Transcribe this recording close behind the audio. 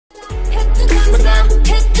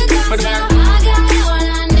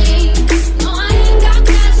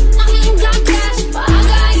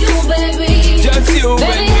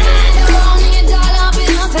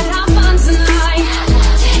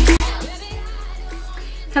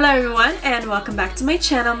Hello everyone and welcome back to my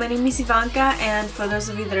channel. My name is Ivanka, and for those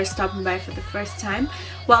of you that are stopping by for the first time,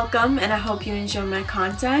 welcome, and I hope you enjoy my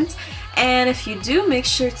content. And if you do, make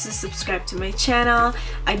sure to subscribe to my channel.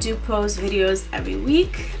 I do post videos every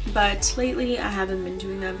week, but lately I haven't been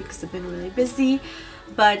doing that because I've been really busy,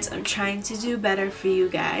 but I'm trying to do better for you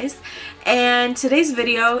guys. And today's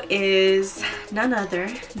video is none other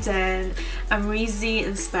than Amrezy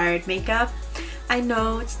inspired makeup. I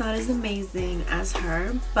know it's not as amazing as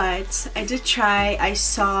her, but I did try. I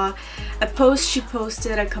saw a post she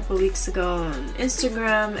posted a couple weeks ago on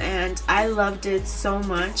Instagram and I loved it so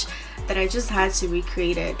much that I just had to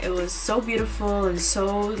recreate it. It was so beautiful and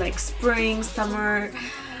so like spring, summer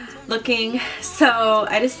looking, so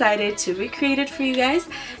I decided to recreate it for you guys,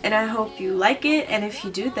 and I hope you like it, and if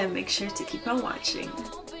you do, then make sure to keep on watching.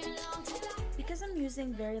 Because I'm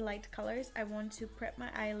using very light colors, I want to prep my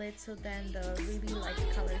eyelids so then the really light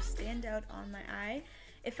colors stand out on my eye.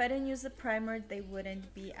 If I didn't use the primer, they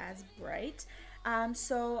wouldn't be as bright.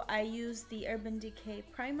 So I used the Urban Decay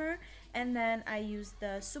primer, and then I used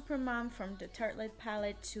the Supermom from the Tartelette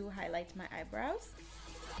palette to highlight my eyebrows.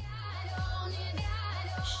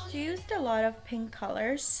 She used a lot of pink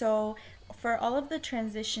colors, so for all of the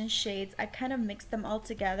transition shades, I kind of mixed them all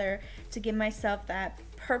together to give myself that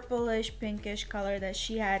purplish pinkish color that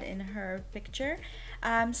she had in her picture.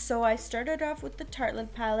 So I started off with the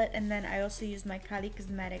Tartelette palette, and then I also used my Kylie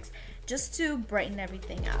Cosmetics just to brighten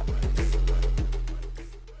everything up.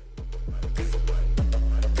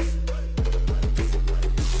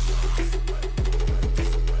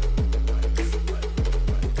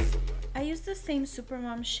 I used the same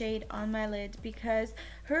Supermom shade on my lid because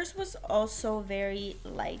hers was also very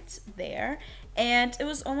light there, and it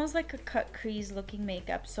was almost like a cut crease looking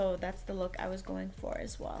makeup, so that's the look I was going for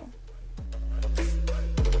as well.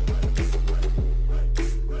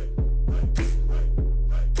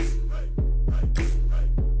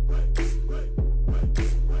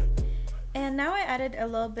 And now I added a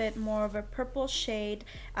little bit more of a purple shade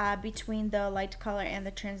between the light color and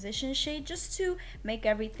the transition shade just to make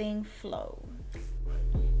everything flow.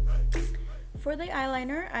 For the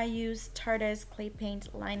eyeliner, I used Tarteist Clay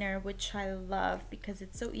Paint Liner, which I love because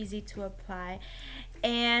it's so easy to apply.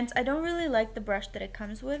 And I don't really like the brush that it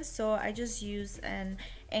comes with, so I just use an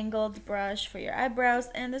angled brush for your eyebrows,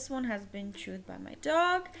 and this one has been chewed by my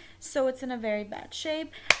dog, so it's in a very bad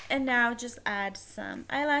shape. And now just add some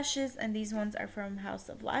eyelashes, and these ones are from House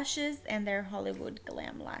of Lashes, and they're Hollywood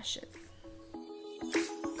Glam lashes.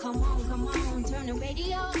 Come on, turn the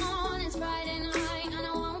radio on. It's Friday night and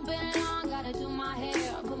I won't be long. Gotta do my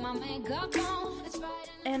hair, put my makeup on. It's Friday.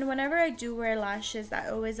 And whenever I do wear lashes, I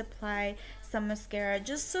always apply some mascara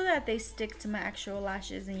just so that they stick to my actual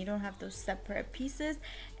lashes and you don't have those separate pieces.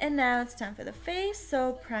 And now it's time for the face,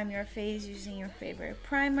 so prime your face using your favorite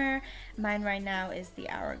primer. Mine right now is the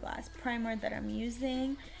Hourglass primer that I'm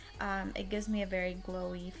using. It gives me a very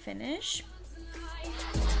glowy finish.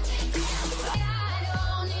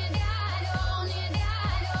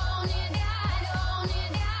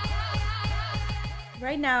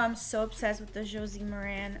 Right now I'm so obsessed with the Josie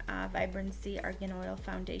Maran Vibrancy Argan Oil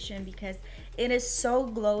Foundation because it is so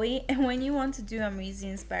glowy, and when you want to do Amrezy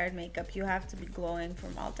inspired makeup, you have to be glowing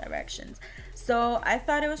from all directions. So I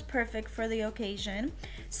thought it was perfect for the occasion,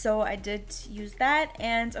 so I did use that,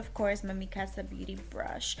 and of course my Mikasa beauty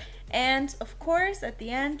brush. And of course at the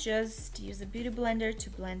end, just use a beauty blender to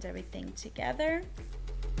blend everything together.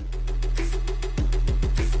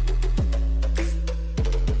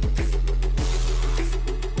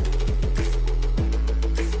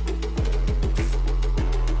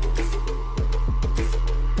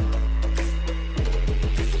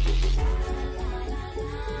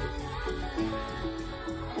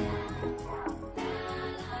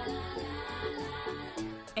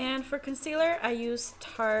 And for concealer, I use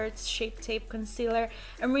Tarte's Shape Tape Concealer.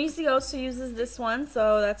 Amrezy also uses this one,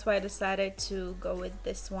 so that's why I decided to go with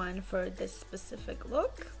this one for this specific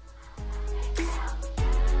look.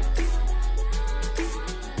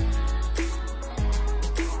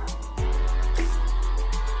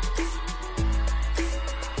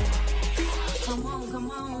 Come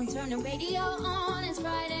on, turn the radio on. It's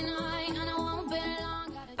Friday night and I won't be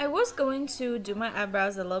long. I was going to do my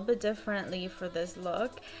eyebrows a little bit differently for this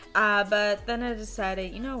look, but then I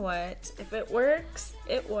decided, you know what, if it works,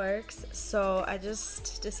 it works. So I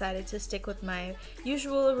just decided to stick with my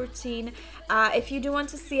usual routine. If you do want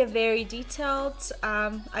to see a very detailed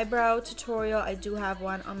eyebrow tutorial, I do have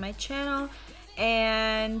one on my channel,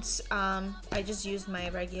 and I just used my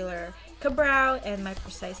regular Ka-Brow and my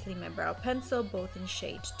Precisely My Brow pencil, both in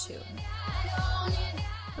shade 2.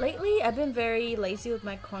 Lately, I've been very lazy with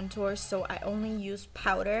my contour, so I only use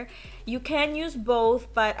powder. You can use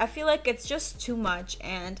both, but I feel like it's just too much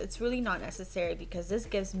and it's really not necessary because this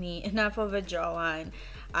gives me enough of a jawline.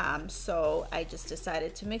 So I just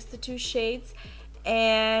decided to mix the two shades.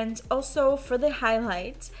 And also for the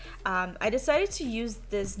highlight, I decided to use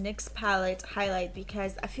this NYX palette highlight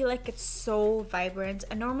because I feel like it's so vibrant,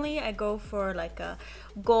 and normally I go for like a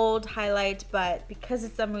gold highlight, but because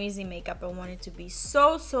it's Amrezy makeup, I want it to be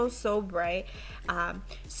so bright.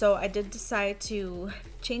 So I did decide to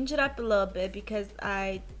change it up a little bit because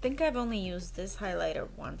I think I've only used this highlighter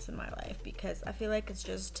once in my life because I feel like it's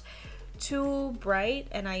just too bright,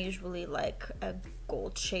 and I usually like a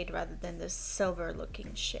gold shade rather than this silver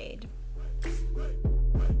looking shade.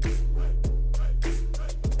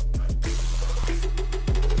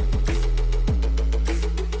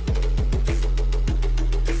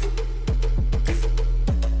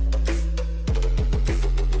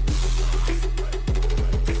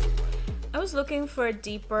 I was looking for a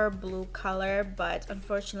deeper blue color, but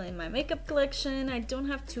unfortunately in my makeup collection I don't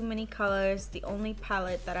have too many colors. The only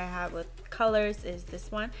palette that I have with colors is this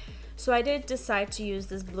one. So I did decide to use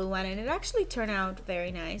this blue one, and it actually turned out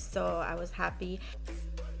very nice, so I was happy.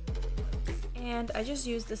 And I just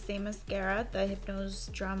used the same mascara, the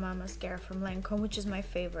Hypnose Drama mascara from Lancome, which is my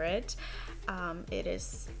favorite.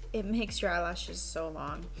 It makes your eyelashes so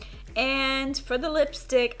long. And for the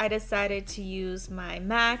lipstick, I decided to use my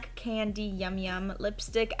MAC Candy Yum Yum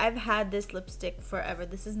lipstick. I've had this lipstick forever.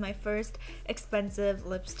 This is my first expensive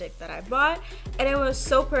lipstick that I bought, and it was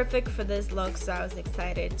so perfect for this look, so I was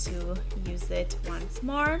excited to use it once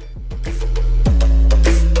more.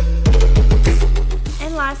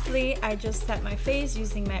 And lastly, I just set my face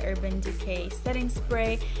using my Urban Decay setting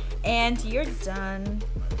spray, and you're done.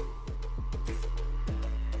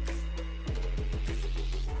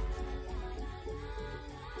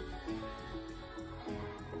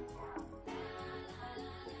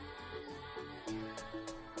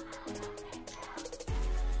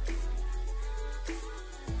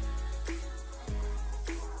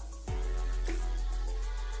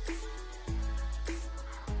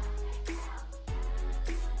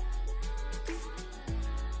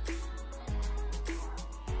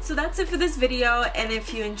 So that's it for this video, and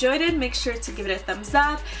if you enjoyed it, make sure to give it a thumbs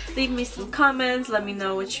up, leave me some comments, let me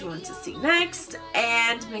know what you want to see next,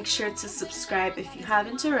 and make sure to subscribe if you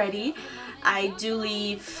haven't already. I do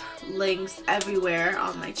leave links everywhere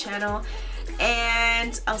on my channel,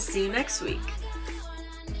 and I'll see you next week.